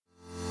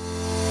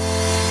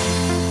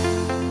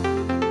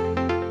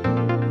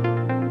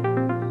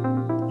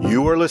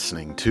are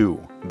listening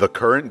to The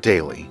Current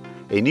Daily,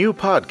 a new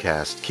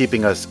podcast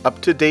keeping us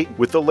up to date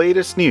with the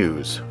latest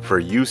news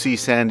for UC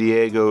San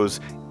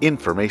Diego's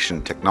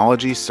Information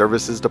Technology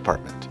Services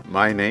Department.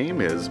 My name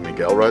is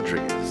Miguel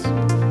Rodriguez.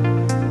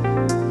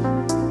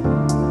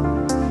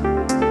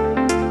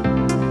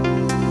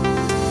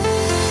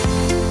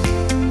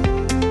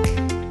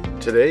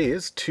 Today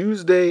is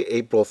Tuesday,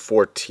 April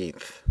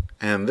 14th,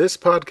 and this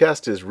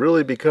podcast is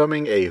really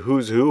becoming a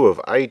who's who of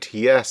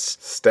ITS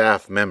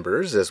staff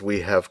members as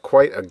we have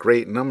quite a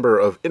great number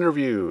of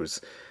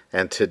interviews.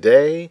 And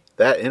today,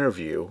 that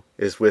interview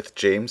is with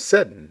James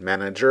Seddon,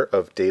 Manager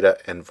of Data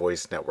and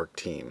Voice Network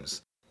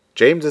Teams.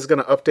 James is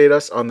going to update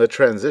us on the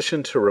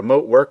transition to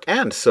remote work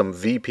and some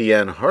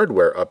VPN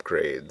hardware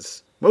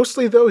upgrades.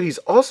 Mostly though, he's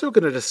also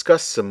going to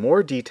discuss some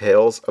more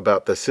details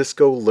about the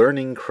Cisco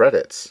Learning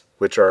Credits,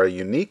 which are a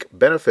unique,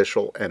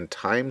 beneficial, and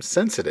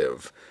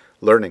time-sensitive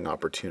learning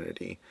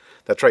opportunity.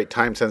 That's right,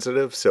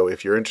 time-sensitive, so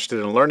if you're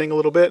interested in learning a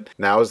little bit,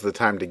 now is the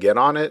time to get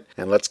on it,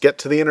 and let's get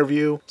to the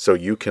interview so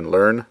you can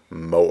learn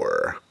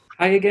more.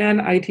 Hi again,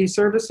 IT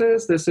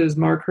Services. This is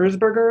Mark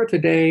Herzberger.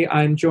 Today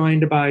I'm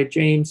joined by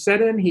James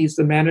Seddon. He's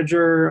the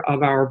manager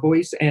of our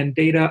voice and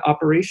data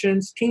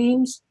operations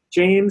teams.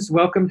 James,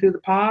 welcome to the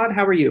pod.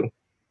 How are you?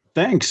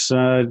 Thanks.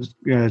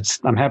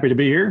 I'm happy to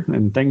be here,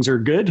 and things are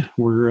good.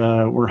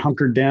 We're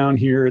hunkered down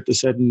here at the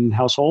Seddon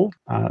household.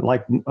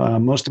 Like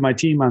most of my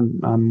team,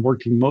 I'm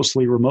working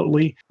mostly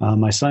remotely.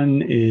 My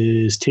son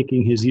is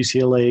taking his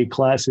UCLA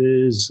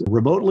classes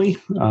remotely,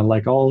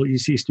 like all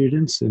UC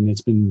students, and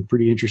it's been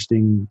pretty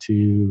interesting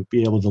to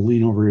be able to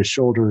lean over his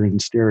shoulder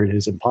and stare at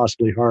his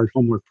impossibly hard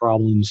homework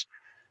problems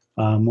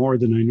more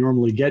than I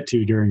normally get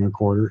to during a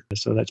quarter.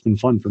 So that's been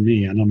fun for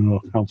me. I don't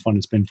know how fun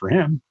it's been for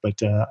him,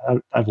 but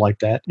I've liked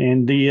that.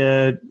 And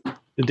the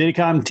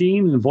Datacom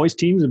team and the voice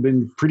teams have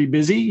been pretty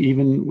busy,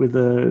 even with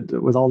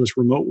all this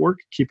remote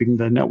work, keeping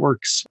the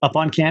networks up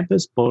on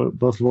campus,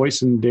 both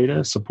voice and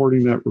data,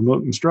 supporting that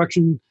remote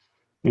instruction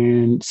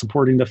and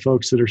supporting the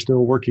folks that are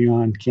still working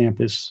on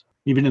campus.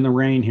 Even in the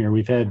rain here,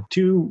 we've had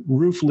 2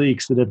 roof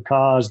leaks that have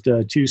caused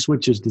 2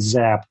 switches to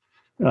zap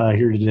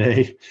here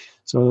today.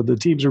 So the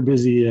teams are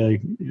busy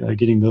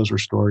getting those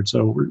restored.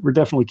 So we're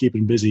definitely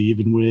keeping busy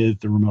even with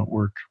the remote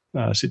work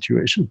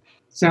situation.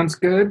 Sounds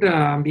good.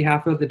 On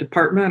behalf of the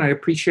department, I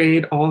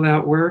appreciate all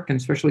that work and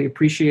especially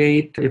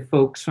appreciate if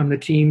folks from the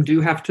team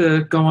do have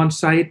to go on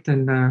site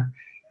and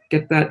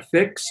get that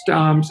fixed.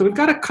 So we've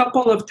got a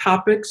couple of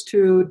topics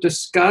to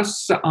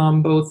discuss,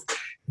 both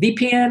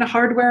VPN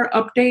hardware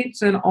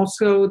updates and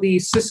also the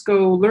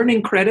Cisco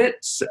Learning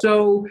Credits.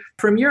 So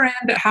from your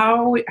end,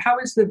 how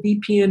is the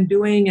VPN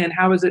doing and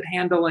how is it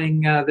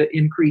handling the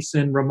increase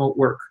in remote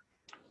work?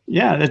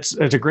 Yeah, that's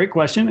a great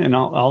question. And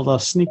I'll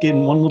sneak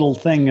in one little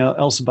thing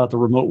else about the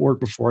remote work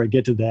before I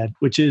get to that,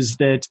 which is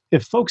that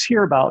if folks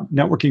hear about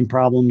networking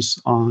problems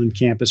on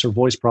campus or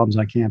voice problems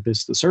on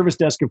campus, the service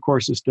desk, of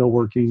course, is still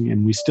working.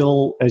 And we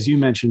still, as you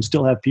mentioned,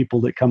 still have people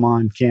that come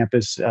on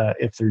campus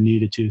if they're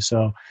needed to.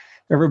 So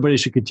everybody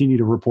should continue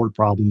to report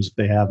problems if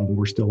they have, and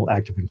we're still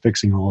active in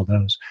fixing all of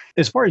those.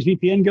 As far as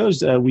VPN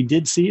goes, we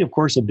did see, of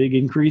course, a big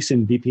increase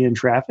in VPN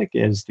traffic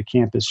as the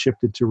campus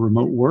shifted to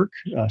remote work,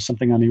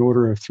 something on the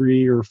order of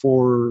 3 or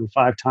 4 or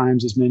 5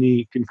 times as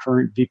many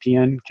concurrent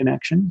VPN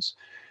connections.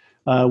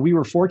 We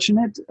were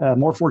fortunate,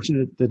 more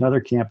fortunate than other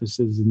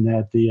campuses in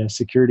that the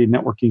security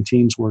networking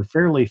teams were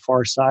fairly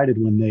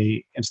far-sighted when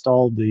they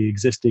installed the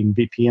existing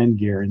VPN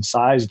gear and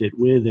sized it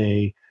with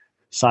a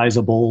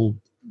sizable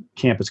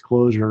campus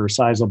closure or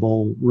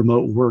sizable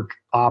remote work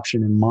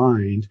option in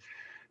mind.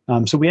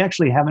 So we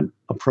actually haven't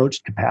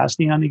approached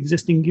capacity on the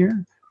existing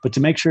gear, but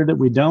to make sure that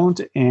we don't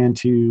and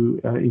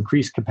to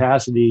increase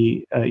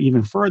capacity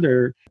even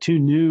further, 2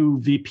 new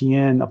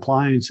VPN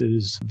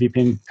appliances,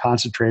 VPN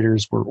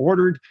concentrators were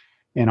ordered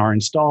and are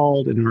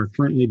installed and are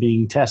currently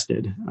being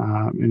tested.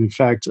 And in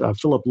fact,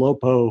 Philip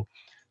Lopo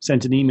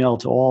sent an email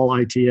to all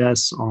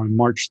ITS on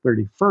March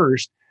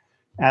 31st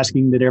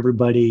asking that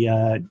everybody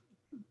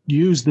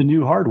use the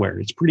new hardware.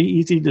 It's pretty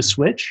easy to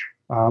switch.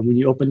 When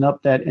you open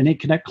up that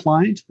NAConnect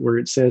client where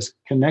it says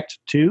connect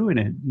to, and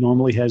it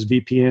normally has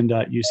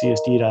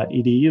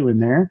vpn.ucsd.edu in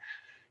there,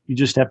 you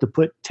just have to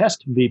put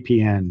test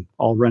VPN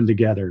all run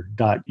together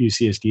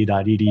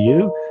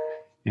 .ucsd.edu,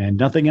 and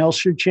nothing else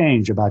should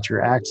change about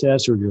your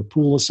access or your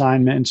pool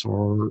assignments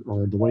or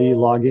the way you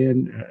log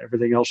in.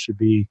 Everything else should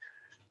be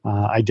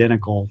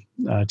identical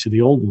to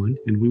the old one.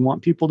 And we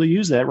want people to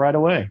use that right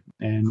away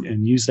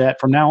and use that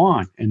from now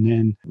on and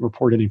then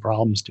report any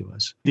problems to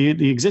us.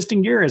 The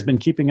existing gear has been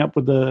keeping up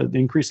with the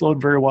increased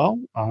load very well.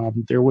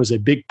 There was a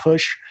big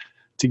push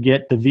to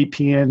get the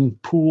VPN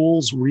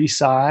pools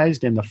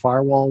resized and the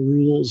firewall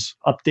rules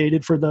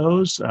updated for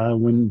those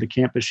when the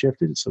campus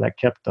shifted. So that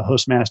kept the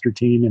hostmaster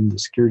team and the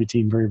security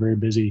team very, very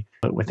busy.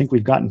 But I think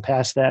we've gotten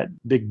past that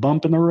big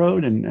bump in the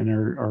road and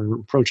are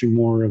approaching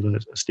more of a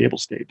stable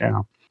state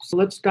now. So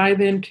let's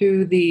dive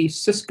into the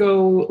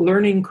Cisco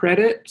Learning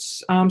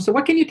Credits. So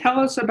what can you tell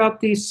us about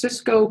these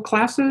Cisco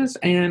classes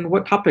and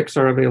what topics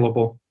are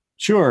available?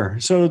 Sure.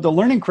 So the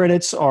learning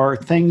credits are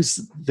things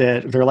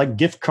that they're like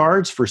gift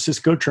cards for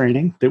Cisco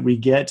training that we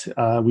get,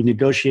 we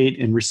negotiate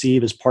and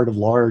receive as part of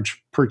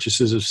large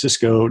purchases of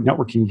Cisco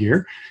networking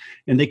gear.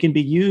 And they can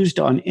be used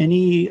on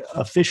any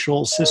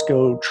official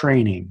Cisco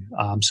training.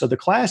 So the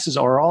classes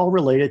are all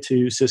related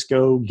to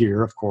Cisco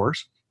gear, of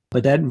course,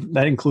 but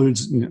that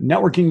includes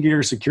networking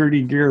gear,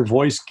 security gear,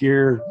 voice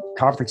gear,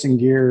 conferencing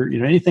gear,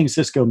 anything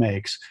Cisco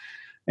makes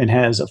and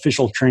has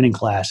official training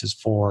classes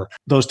for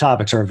those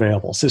topics are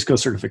available. Cisco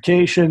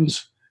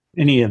certifications,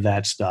 any of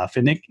that stuff.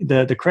 And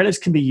the credits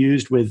can be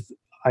used with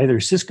either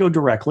Cisco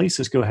directly.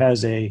 Cisco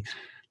has a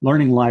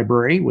learning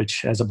library,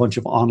 which has a bunch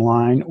of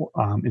online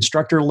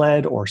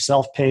instructor-led or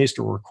self-paced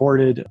or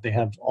recorded. They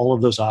have all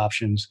of those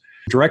options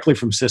directly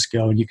from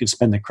Cisco, and you can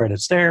spend the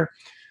credits there.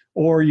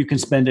 Or you can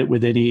spend it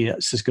with any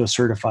Cisco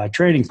certified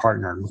training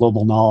partner.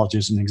 Global Knowledge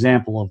is an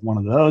example of one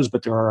of those,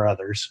 but there are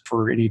others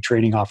for any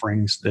training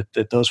offerings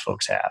that those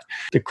folks have.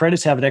 The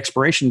credits have an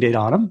expiration date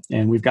on them,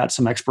 and we've got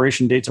some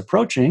expiration dates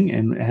approaching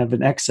and have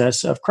an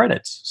excess of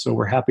credits. So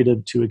we're happy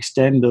to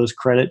extend those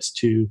credits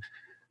to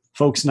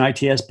folks in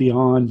ITS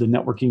beyond the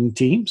networking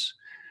teams.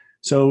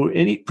 So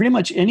pretty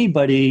much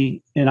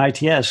anybody in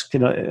ITS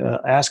can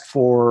ask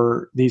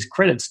for these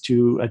credits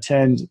to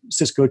attend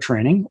Cisco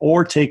training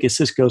or take a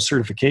Cisco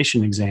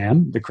certification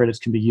exam. The credits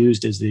can be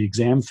used as the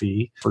exam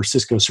fee for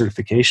Cisco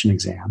certification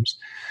exams.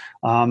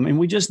 And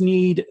we just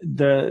need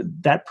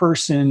that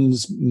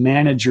person's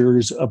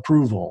manager's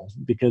approval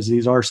because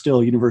these are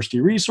still university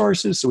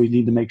resources. So we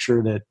need to make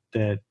sure that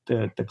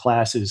the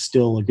class is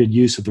still a good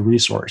use of the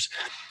resource.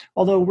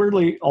 Although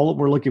really all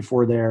we're looking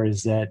for there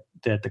is that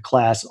the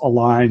class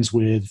aligns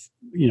with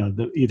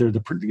either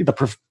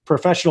the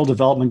professional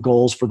development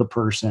goals for the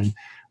person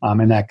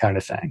and that kind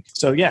of thing.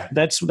 So yeah,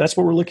 that's what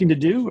we're looking to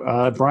do.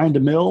 Brian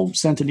DeMille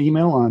sent an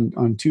email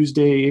on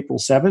Tuesday, April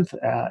 7th,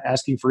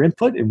 asking for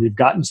input, and we've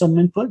gotten some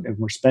input, and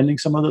we're spending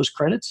some of those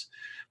credits,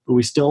 but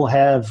we still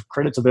have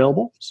credits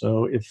available.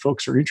 So if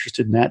folks are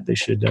interested in that, they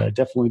should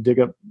definitely dig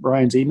up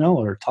Brian's email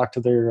or talk to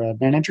their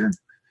manager,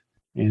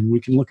 and we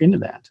can look into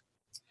that.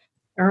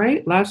 All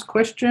right, last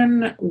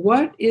question.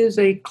 What is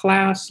a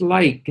class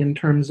like in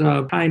terms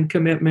of time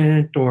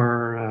commitment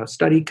or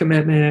study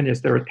commitment?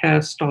 Is there a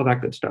test? All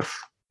that good stuff.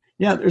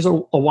 Yeah, there's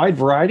a wide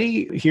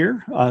variety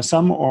here.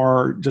 Some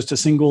are just a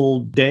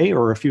single day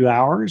or a few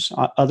hours.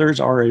 Others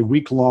are a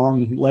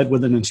week-long led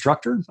with an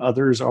instructor.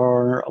 Others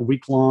are a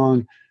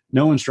week-long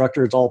no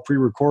instructor. It's all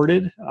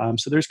pre-recorded.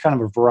 So there's kind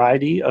of a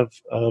variety of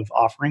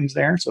offerings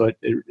there. So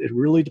it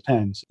really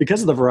depends.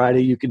 Because of the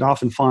variety, you can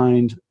often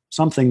find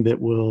something that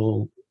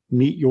will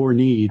meet your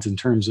needs in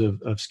terms of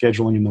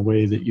scheduling in the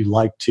way that you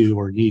like to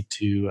or need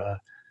to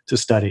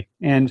study.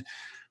 And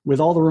with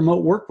all the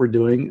remote work we're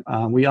doing,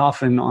 we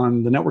often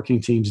on the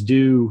networking teams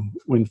do,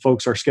 when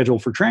folks are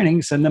scheduled for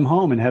training, send them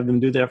home and have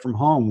them do that from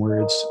home where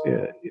it's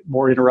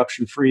more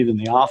interruption free than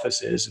the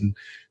office is. And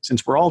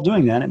since we're all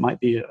doing that, it might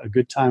be a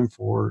good time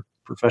for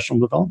professional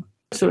development.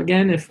 So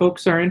again, if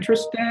folks are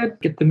interested,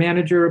 get the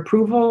manager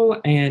approval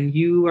and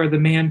you are the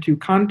man to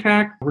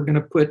contact. We're going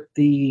to put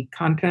the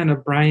content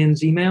of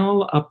Brian's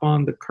email up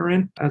on the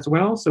current as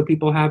well, so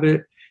people have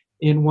it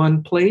in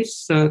one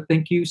place.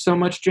 Thank you so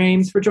much,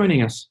 James, for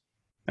joining us.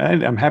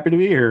 I'm happy to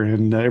be here,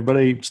 and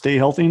everybody stay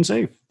healthy and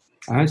safe.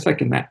 I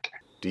second that.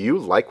 Do you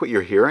like what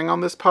you're hearing on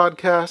this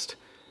podcast?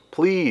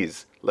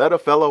 Please let a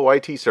fellow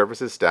IT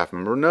services staff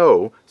member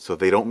know so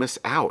they don't miss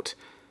out.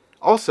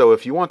 Also,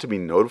 if you want to be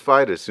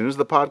notified as soon as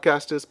the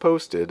podcast is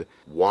posted,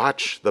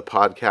 watch the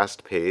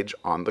podcast page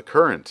on the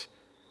Current.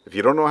 If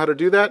you don't know how to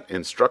do that,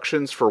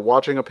 instructions for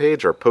watching a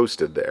page are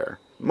posted there.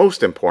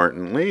 Most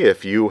importantly,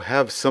 if you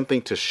have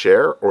something to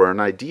share or an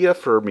idea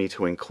for me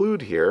to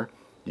include here,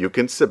 you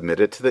can submit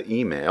it to the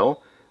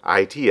email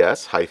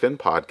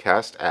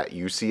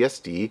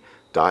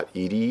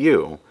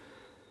its-podcast@ucsd.edu.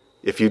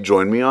 If you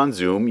join me on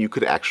Zoom, you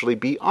could actually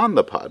be on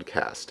the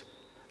podcast.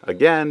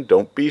 Again,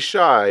 don't be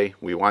shy.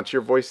 We want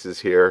your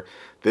voices here.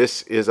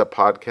 This is a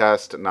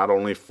podcast not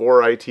only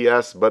for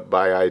ITS, but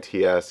by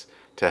ITS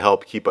to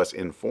help keep us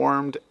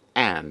informed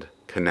and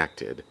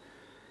connected.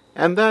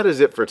 And that is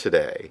it for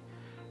today.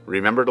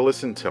 Remember to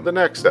listen to the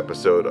next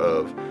episode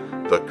of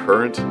The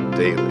Current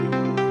Daily.